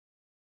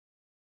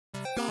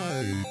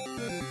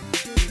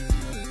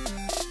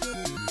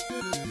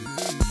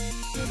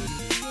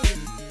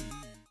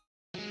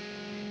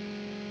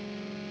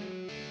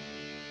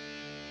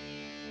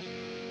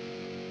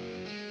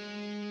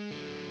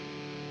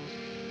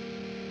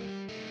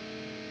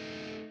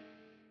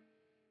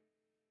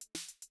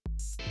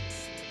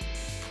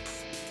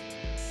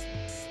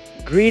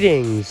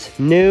Greetings,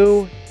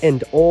 new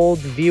and old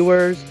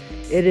viewers.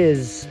 It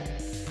is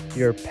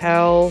your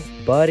pal,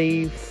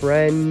 buddy,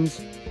 friend,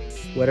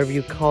 whatever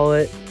you call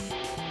it.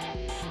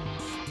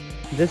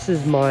 This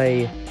is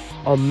my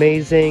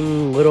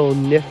amazing little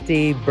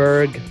nifty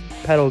Berg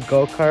pedal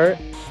go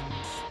kart.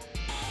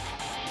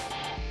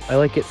 I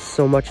like it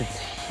so much, it's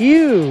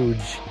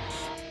huge.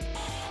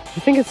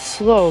 You think it's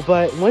slow,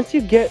 but once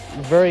you get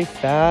very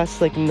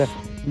fast, like in the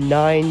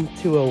 9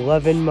 to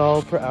 11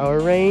 mile per hour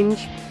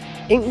range,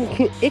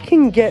 it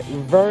can get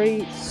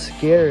very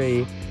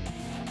scary.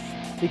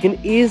 You can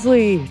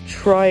easily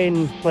try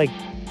and like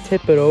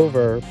tip it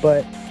over,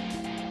 but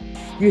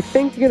you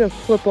think you're gonna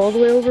flip all the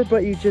way over,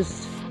 but you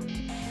just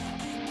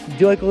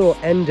do like a little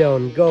endo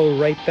and go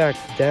right back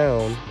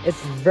down.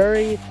 It's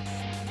very,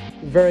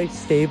 very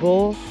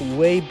stable,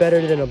 way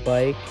better than a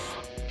bike.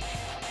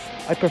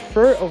 I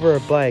prefer it over a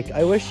bike.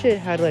 I wish it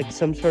had like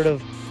some sort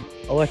of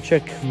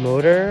electric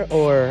motor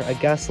or a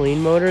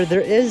gasoline motor.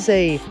 There is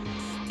a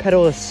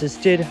pedal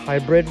assisted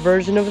hybrid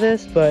version of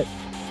this, but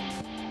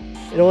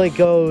it only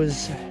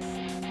goes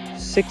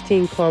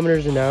 16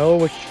 kilometers an hour,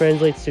 which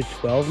translates to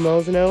 12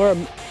 miles an hour.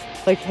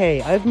 Like,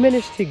 hey, I've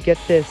managed to get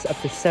this up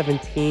to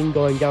 17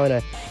 going down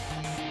a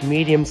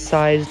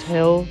medium-sized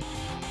hill.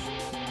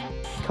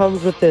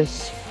 Comes with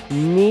this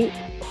neat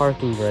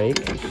parking brake.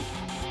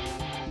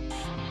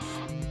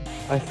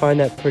 I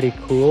find that pretty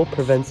cool,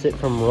 prevents it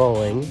from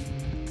rolling.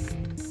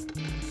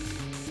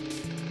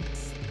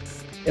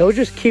 It'll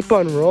just keep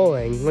on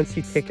rolling once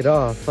you take it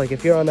off. Like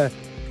if you're on a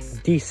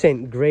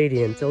decent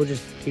gradient, it'll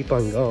just keep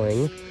on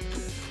going.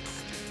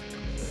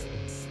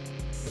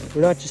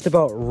 We're not just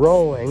about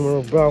rolling, we're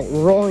about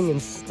rolling in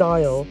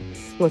style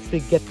once we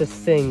get this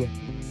thing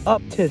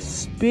up to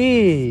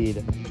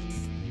speed.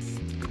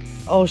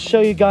 I'll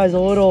show you guys a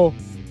little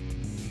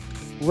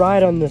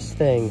ride on this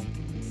thing.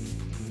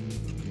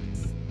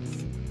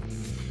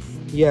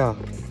 Yeah.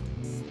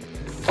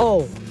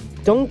 Oh,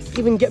 don't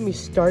even get me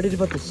started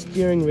about the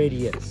steering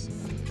radius.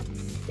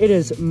 It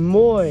is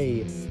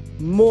muy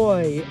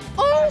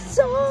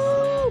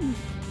awesome!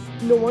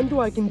 No wonder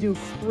I can do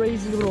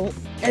crazy little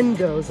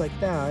endos like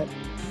that.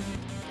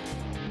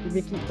 You're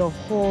making the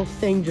whole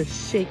thing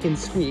just shake and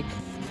squeak.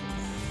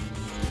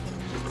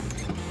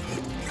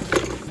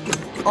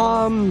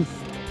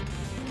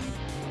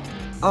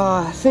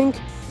 I think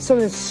some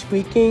of the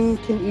squeaking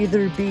can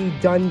either be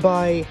done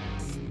by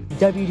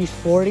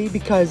WD-40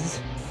 because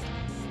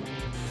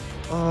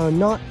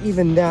not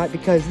even that,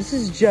 because this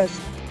is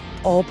just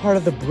all part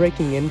of the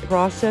breaking in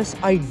process.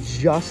 I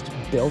just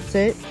built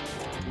it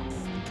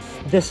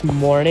this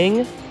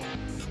morning.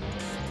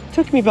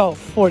 Took me about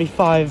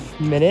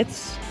 45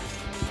 minutes.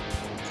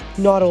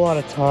 Not a lot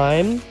of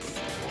time.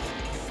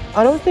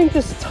 I don't think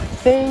this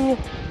thing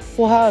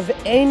will have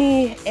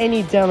any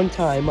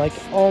downtime like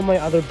all my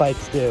other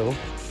bikes do.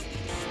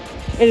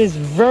 It is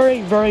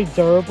very, very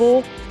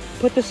durable.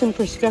 Put this in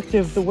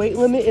perspective, the weight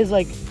limit is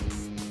like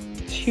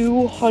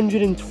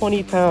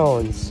 220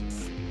 pounds.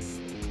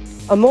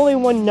 I'm only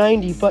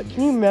 190, but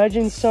can you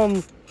imagine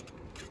some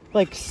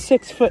like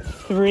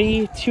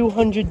 6'3",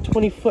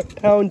 220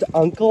 foot-pound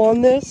uncle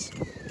on this?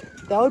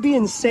 That would be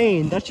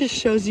insane. That just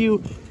shows you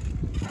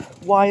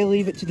why I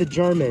leave it to the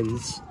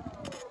Germans.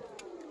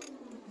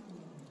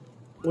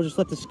 We'll just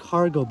let this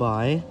car go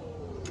by.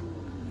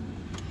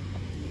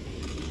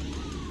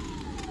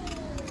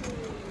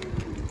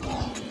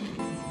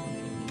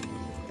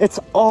 It's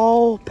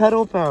all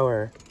pedal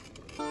power.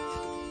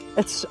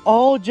 It's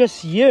all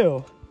just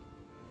you.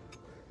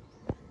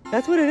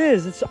 That's what it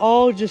is. It's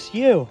all just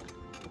you.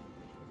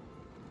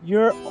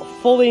 You're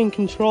fully in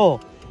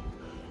control.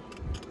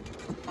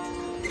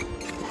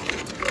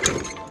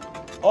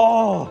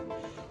 Oh.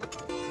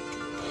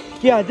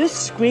 Yeah, this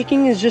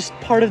squeaking is just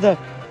part of the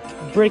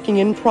breaking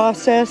in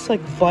process,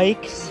 like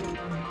bikes.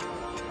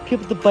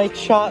 People at the bike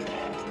shop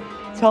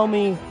tell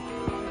me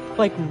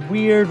like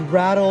weird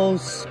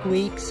rattles,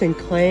 squeaks, and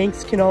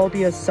clanks can all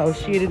be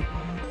associated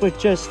with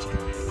just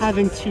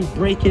having to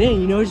break it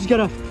in. You know, you just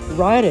gotta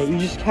ride it. You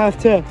just have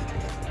to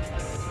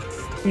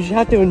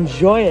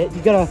enjoy it.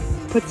 You gotta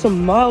put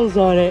some miles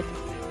on it.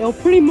 It'll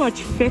pretty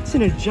much fix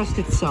and adjust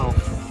itself.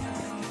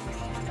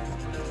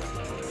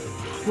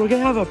 We're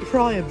gonna have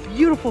probably a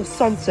beautiful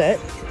sunset.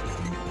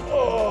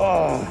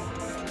 Oh.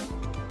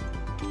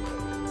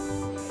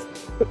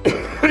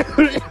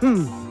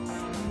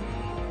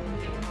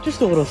 Just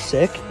a little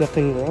sick,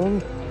 nothing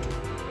wrong.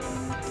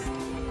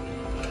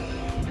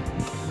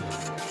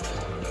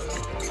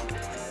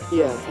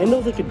 Yeah,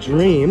 handles like a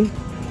dream.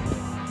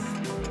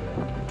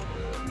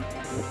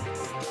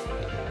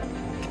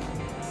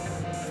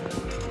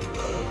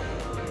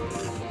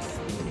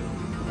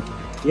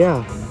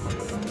 Yeah,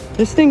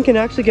 this thing can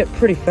actually get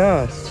pretty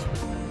fast.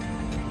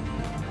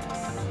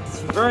 It's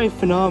very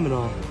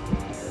phenomenal.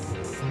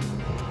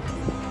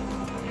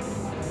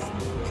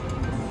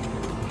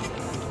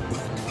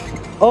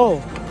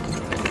 Oh.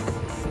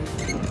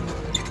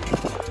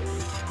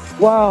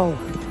 Wow.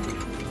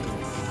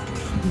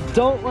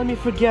 Don't let me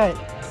forget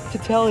to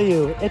tell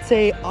you, it's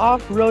a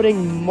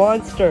off-roading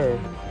monster.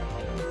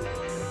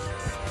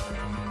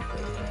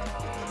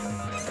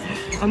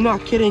 I'm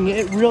not kidding,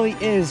 it really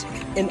is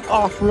an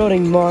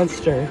off-roading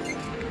monster.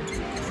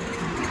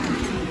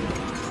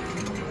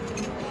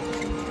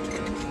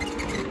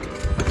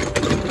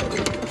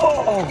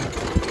 Oh!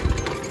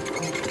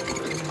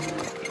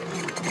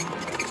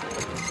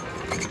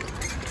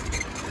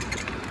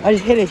 I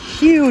just hit a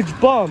huge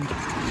bump.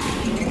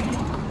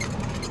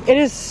 It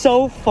is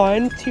so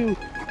fun to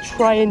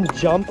try and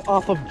jump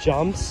off of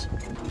jumps.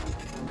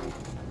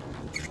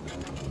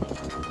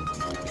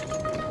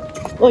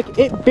 Like,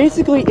 it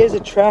basically is a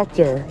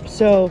tractor.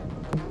 So,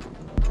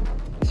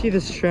 see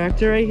this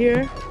tractor right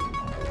here?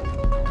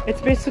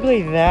 It's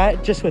basically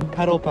that, just with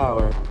pedal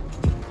power.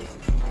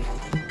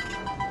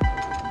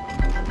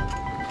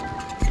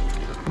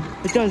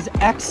 It does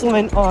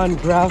excellent on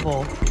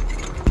gravel.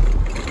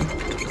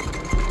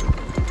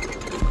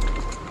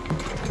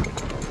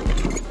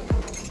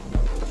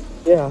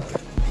 Yeah.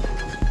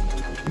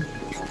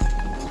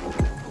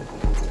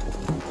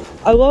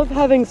 I love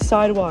having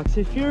sidewalks.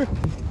 If you're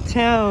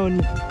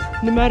town,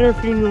 no matter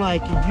if you're in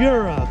like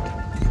Europe,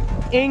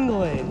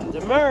 England,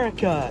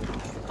 America,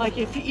 like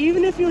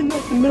even if you're in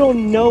like the middle of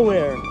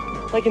nowhere,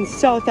 like in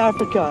South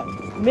Africa,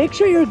 make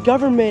sure your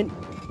government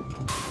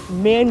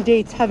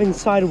mandates having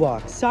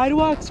sidewalks.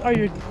 Sidewalks are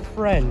your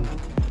friend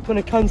when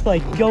it comes to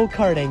like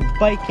go-karting,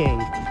 biking.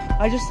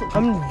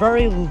 I'm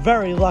very,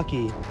 very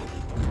lucky.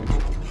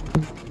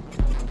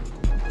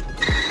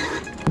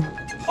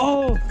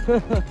 Oh,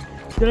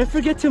 did I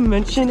forget to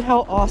mention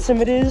how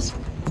awesome it is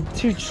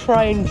to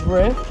try and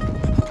drift?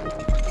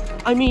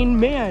 I mean,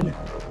 man,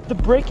 the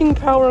braking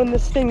power on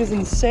this thing is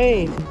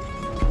insane.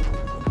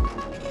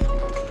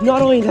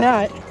 Not only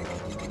that,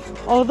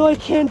 although I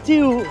can't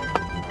do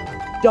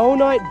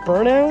donut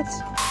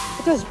burnouts,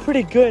 it does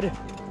pretty good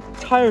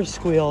tire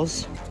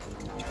squeals.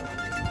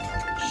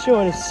 Show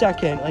in a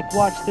second, like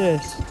watch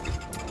this.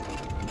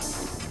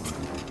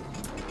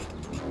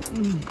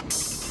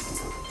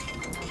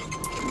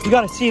 You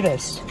gotta see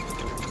this.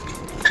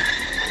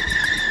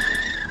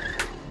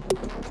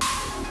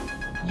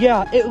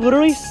 Yeah, it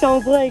literally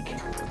sounds like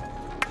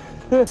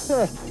it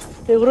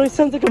literally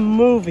sounds like a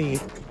movie.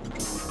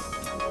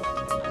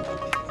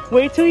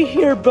 Wait till you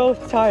hear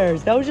both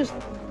tires. That was just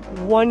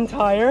one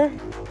tire.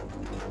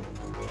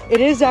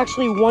 It is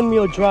actually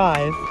one-wheel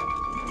drive.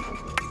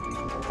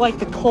 Like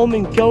the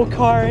Coleman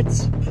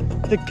go-karts,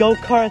 the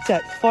go-karts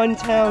at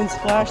Funtown,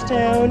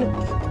 Splashtown,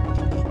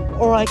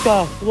 or like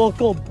a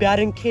local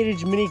batting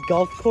cage mini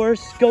golf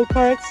course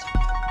go-karts.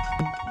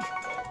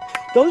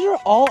 Those are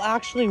all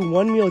actually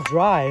one-wheel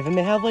drive, and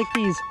they have like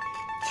these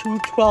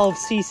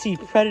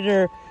 212cc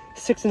Predator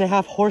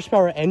 6.5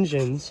 horsepower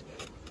engines.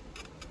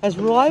 As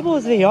reliable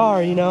as they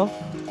are, you know,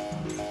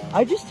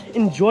 I just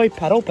enjoy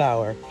pedal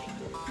power.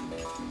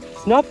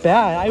 It's not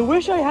bad. I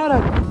wish I had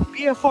a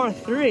BFR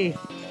 3,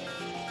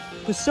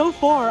 but so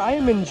far I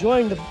am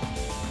enjoying the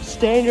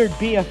standard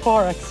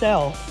BFR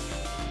XL.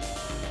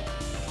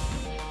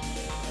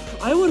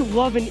 I would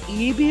love an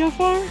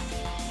e-BFR,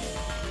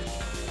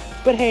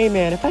 but hey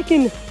man, if I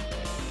can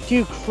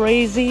do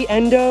crazy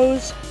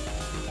endos,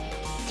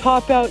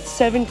 top out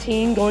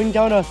 17 going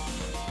down a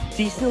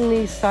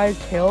decently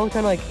sized hill, kind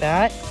of like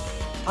that,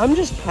 I'm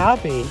just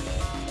happy.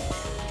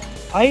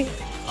 I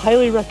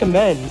highly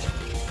recommend.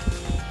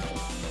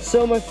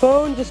 So my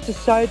phone just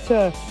decided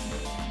to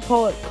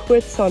call it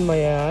quits on my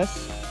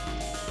ass,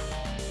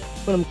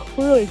 but I'm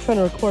clearly trying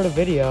to record a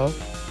video.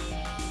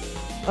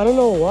 I don't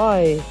know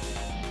why.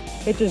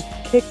 It just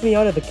kicked me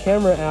out of the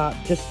camera app,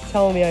 just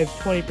telling me I have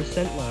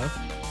 20%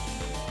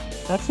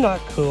 left. That's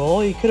not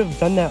cool. You could have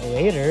done that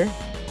later,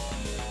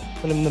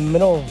 when I'm in the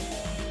middle of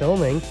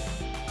filming.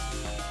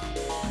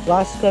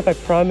 Last clip, I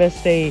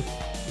promised a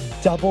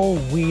double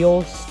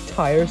wheel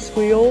tire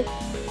squeal.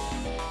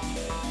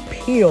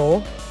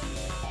 Peel.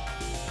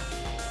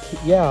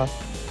 Yeah,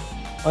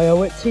 I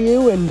owe it to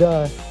you, and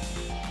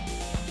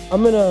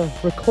I'm gonna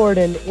record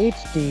in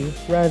HD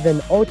rather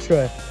than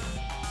Ultra,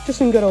 just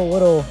to get a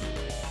little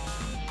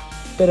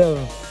bit of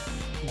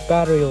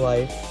battery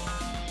life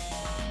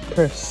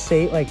per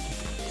se, like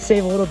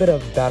save a little bit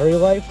of battery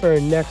life for our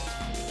next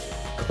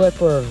clip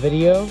or a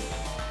video.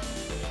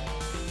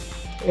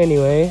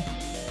 Anyway,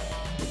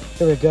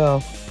 here we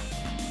go.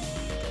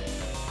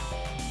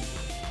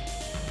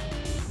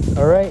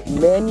 All right,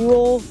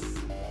 manual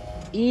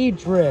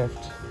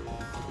e-drift.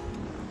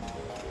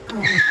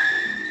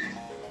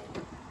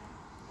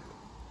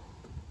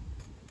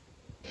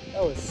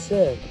 That was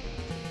sick.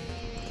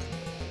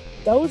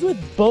 That was with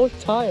both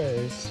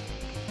tires.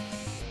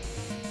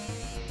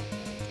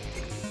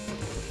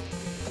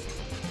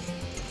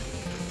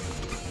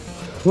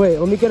 Wait,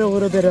 let me get a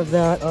little bit of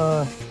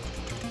that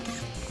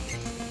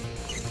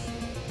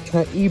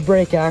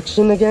e-brake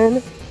action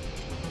again.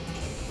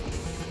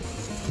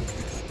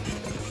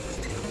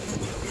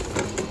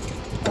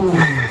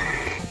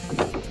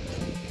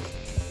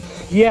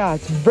 Yeah,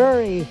 it's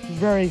very,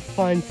 very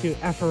fun to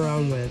F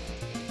around with.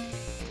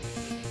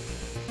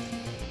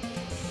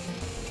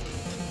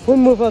 We'll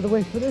move out of the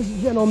way for this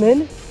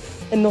gentleman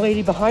and the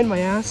lady behind my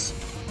ass.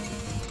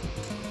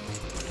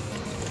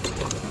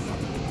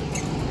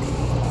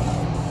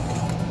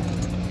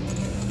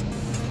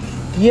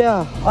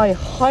 Yeah, I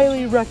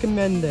highly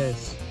recommend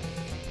this.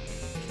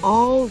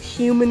 All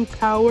human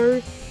power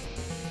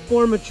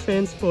form of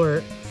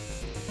transport.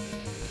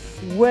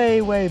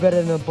 Way, way better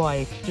than a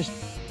bike. Just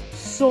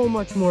so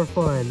much more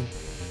fun.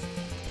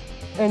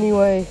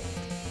 Anyway,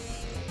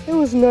 it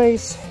was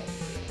nice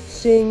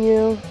seeing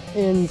you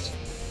and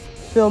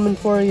filming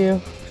for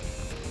you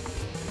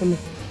and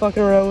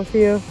fucking around with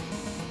you.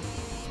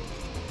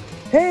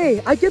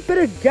 Hey, I get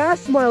better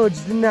gas mileage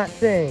than that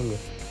thing.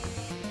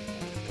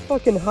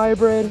 Fucking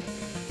hybrid.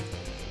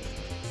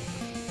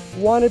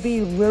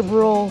 Wannabe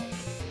liberal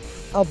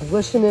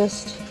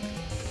abolitionist.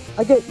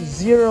 I get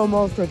 0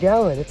 miles per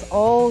gallon. It's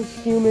all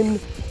human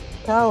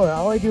power.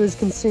 All I do is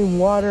consume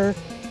water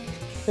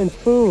and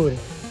food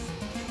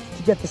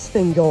to get this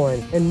thing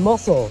going, and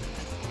muscle.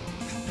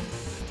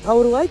 I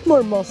would like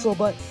more muscle,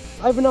 but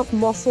I have enough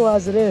muscle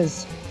as it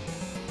is.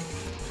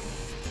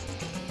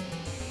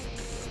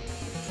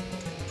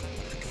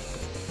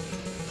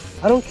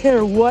 I don't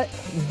care what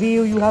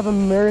view you have of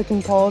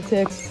American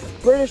politics,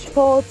 British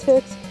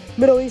politics,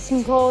 Middle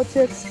Eastern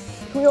politics.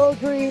 Can we all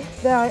agree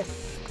that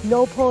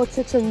no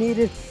politics are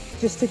needed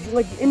just to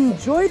like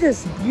enjoy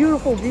this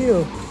beautiful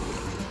view?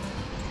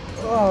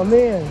 Oh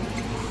man.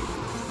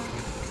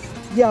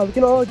 Yeah, we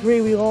can all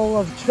agree we all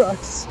love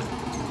trucks.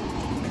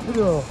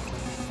 Ugh.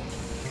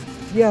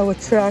 Yeah,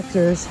 with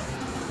tractors.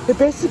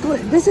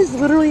 This is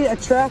literally a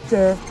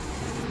tractor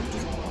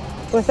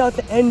without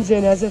the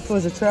engine, as if it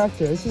was a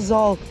tractor. This is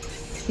all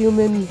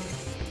human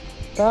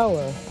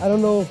power. I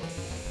don't know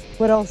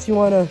what else you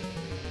want to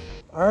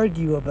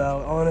argue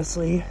about,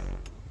 honestly.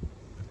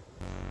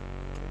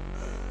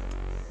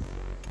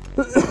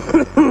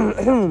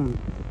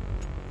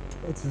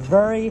 It's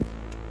very,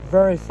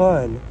 very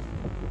fun.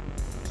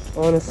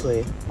 Honestly.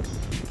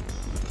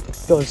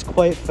 It goes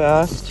quite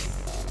fast.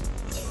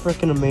 It's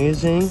freaking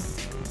amazing.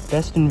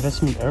 Best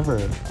investment ever.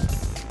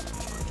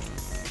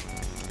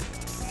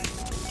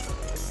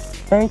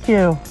 Thank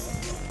you.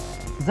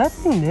 Is that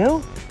thing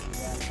new?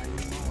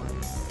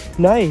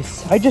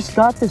 Nice. I just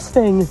got this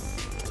thing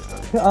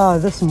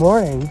this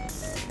morning.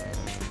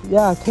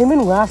 Yeah, it came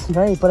in last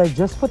night, but I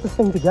just put this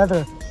thing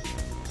together.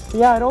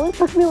 Yeah, it only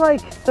took me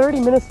like 30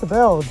 minutes to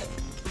build.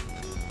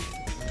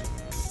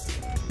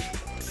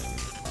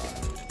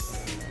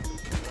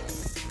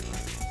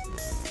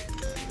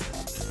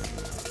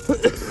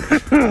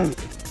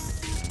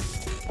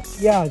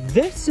 Yeah,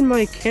 this and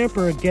my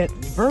camper get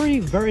very,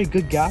 very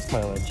good gas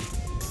mileage.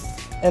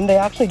 And they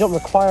actually don't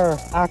require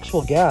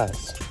actual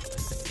gas.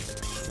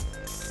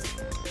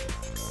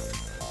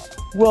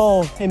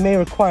 Well, it may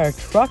require a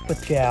truck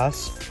with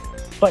gas,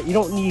 but you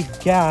don't need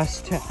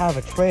gas to have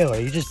a trailer.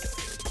 You just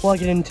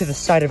plug it into the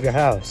side of your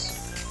house.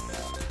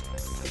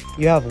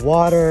 You have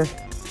water.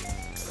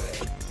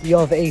 You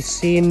have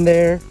AC in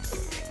there.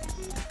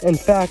 In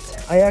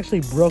fact, I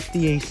actually broke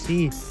the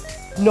AC.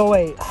 No,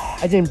 wait,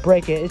 I didn't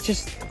break it. It's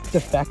just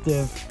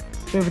defective.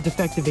 We have a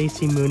defective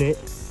AC unit.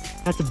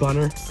 That's a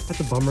bummer. That's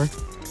a bummer.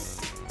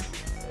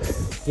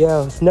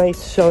 Yeah, it was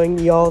nice showing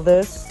you all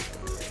this.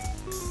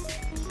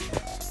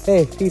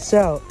 Hey, peace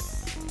out.